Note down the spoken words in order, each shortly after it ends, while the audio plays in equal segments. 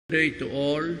Day to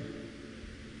all,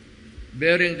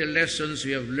 bearing the lessons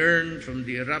we have learned from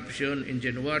the eruption in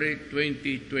January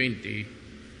 2020,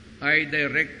 I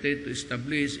directed to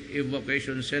establish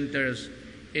evacuation centers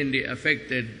in the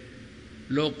affected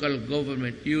local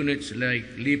government units like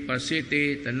Lipa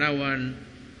City, Tanawan,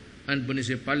 and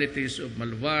municipalities of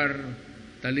Malvar,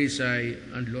 Talisay,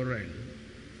 and Laurel.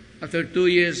 After 2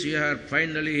 years, we are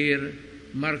finally here,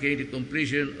 marking the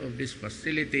completion of this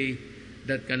facility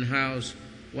that can house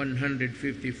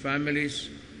 150 families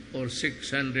or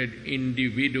 600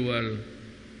 individuals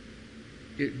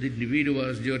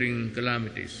during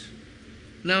calamities.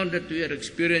 Now that we are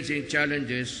experiencing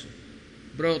challenges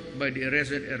brought by the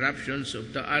recent eruptions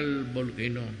of the Al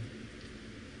volcano,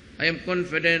 I am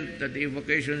confident that the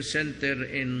evacuation center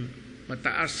in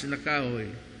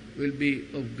Mataasnakahoy will be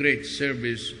of great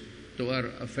service to our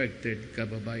affected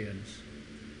kababayans.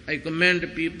 I commend the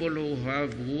people who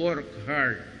have worked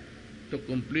hard to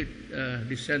complete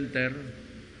the center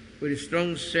with a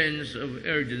strong sense of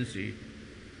urgency.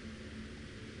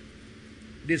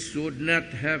 This would not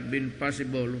have been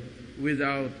possible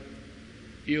without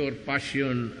your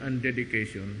passion and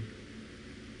dedication.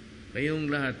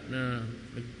 Kayong lahat na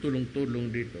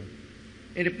nagtulong-tulong dito.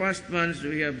 In the past months,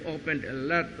 we have opened a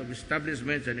lot of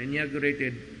establishments and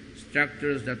inaugurated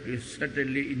structures that will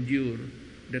certainly endure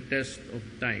the test of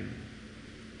time.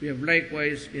 We have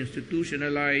likewise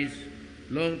institutionalized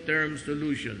long-term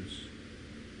solutions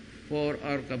for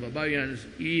our kababayans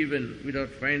even without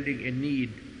finding a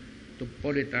need to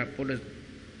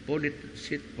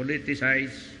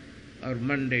politicize our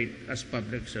mandate as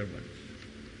public servants.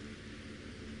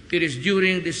 It is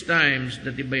during these times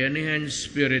that the Bayanihan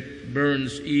spirit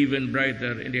burns even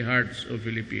brighter in the hearts of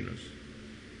Filipinos.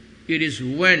 It is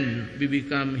when we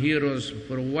become heroes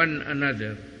for one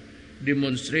another,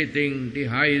 demonstrating the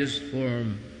highest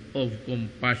form of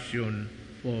compassion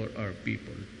for our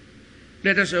people.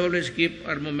 Let us always keep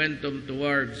our momentum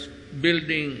towards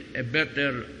building a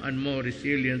better and more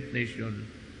resilient nation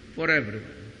for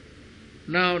everyone.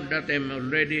 Now that I'm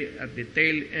already at the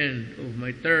tail end of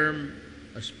my term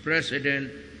as President,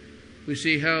 we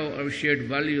see how our shared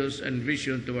values and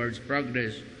vision towards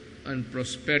progress and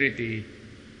prosperity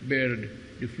bear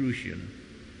the fruition.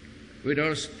 With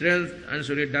our strength and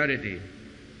solidarity,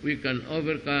 we can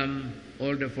overcome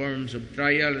all the forms of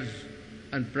trials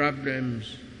and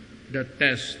problems that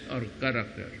test our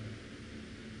character.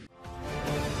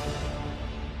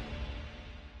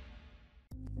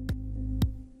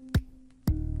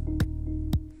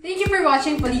 Thank you for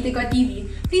watching Politico TV.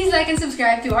 Please like and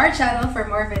subscribe to our channel for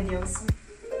more videos.